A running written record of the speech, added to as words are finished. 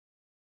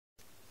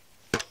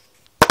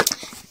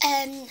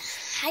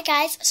Hi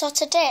guys. So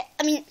today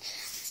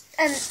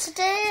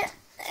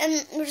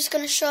we're just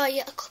going to show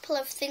you a couple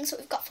of things that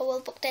we've got for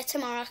World Book Day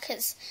tomorrow,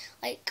 because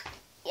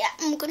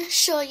I'm going to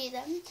show you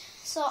them.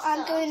 So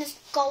I'm going as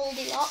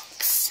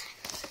Goldilocks,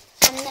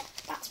 and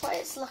that's what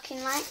it's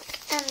looking like.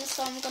 And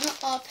so I'm going to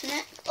open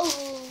it.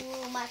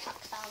 Oh, my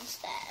pack's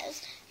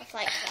downstairs. It's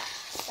like that.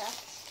 So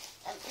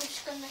I'm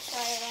just going to show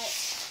you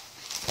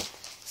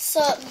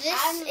So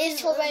this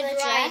is Red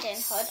Riding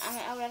Hood.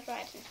 I'm a Red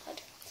Riding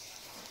Hood.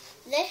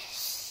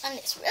 This, and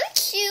it's really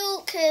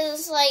cute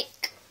because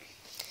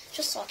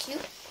just so cute.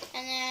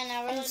 And then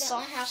I really don't know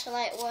how to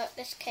work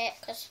this kit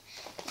because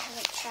I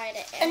haven't tried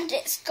it yet. And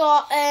it's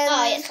got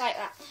it's like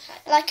that.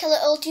 Like a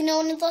little, do you know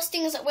one of those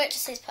things that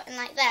waitresses put in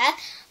there?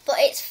 But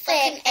it's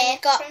fake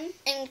and got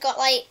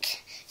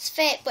it's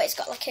fake, but it's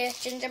got like a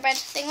gingerbread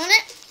thing on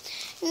it.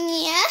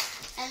 Yeah.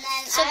 And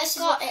then so this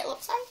is what it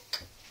looks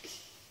like.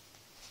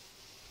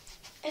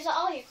 Is that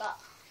all you got?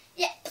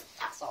 Yep,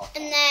 that's all.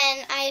 And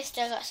then I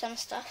still got some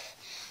stuff.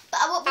 But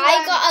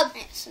I got a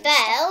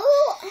bell.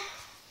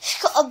 She's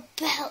got a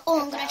bell. Oh,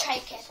 I'm going to try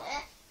to get it.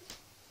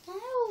 No.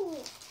 Oh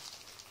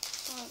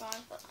my god,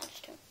 but I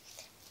just don't.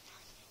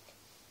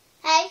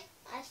 Hey,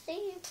 I see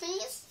you,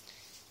 please.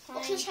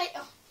 Fine.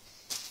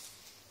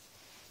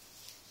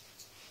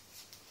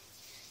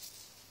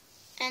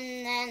 And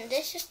then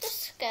this is the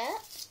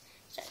skirt.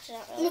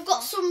 Really We've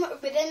got some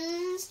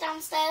ribbons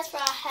downstairs for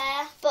our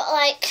hair, but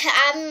I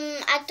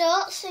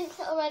don't think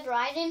Little Red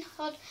Riding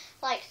Hood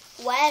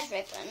wears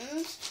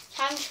ribbons,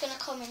 so I'm just gonna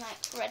come in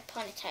red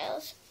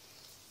ponytails.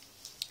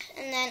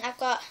 And then I've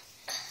got,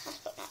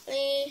 last but not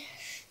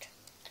least,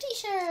 a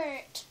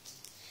t-shirt.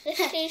 This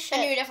t-shirt.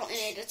 And you definitely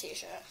need a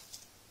t-shirt.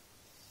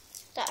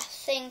 That I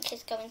think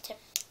is going to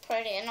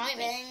pretty annoy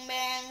me. Bang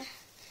bang.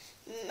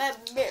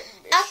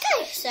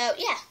 Okay, so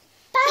yeah.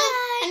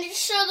 Bye. And you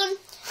show them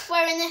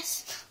wearing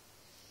this.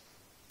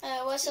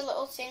 Where's the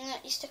little thing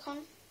that you stick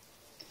on?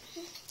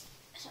 Is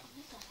it on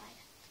the other side?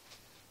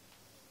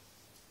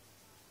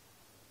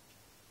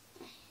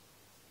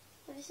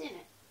 Have you seen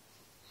it?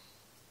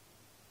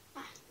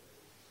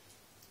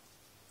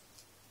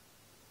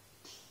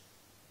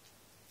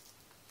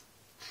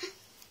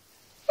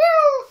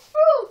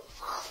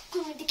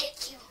 I'm going to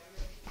get you.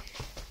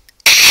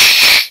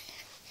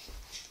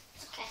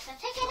 Okay, so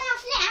take it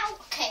off now.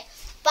 Okay,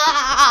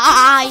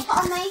 bye.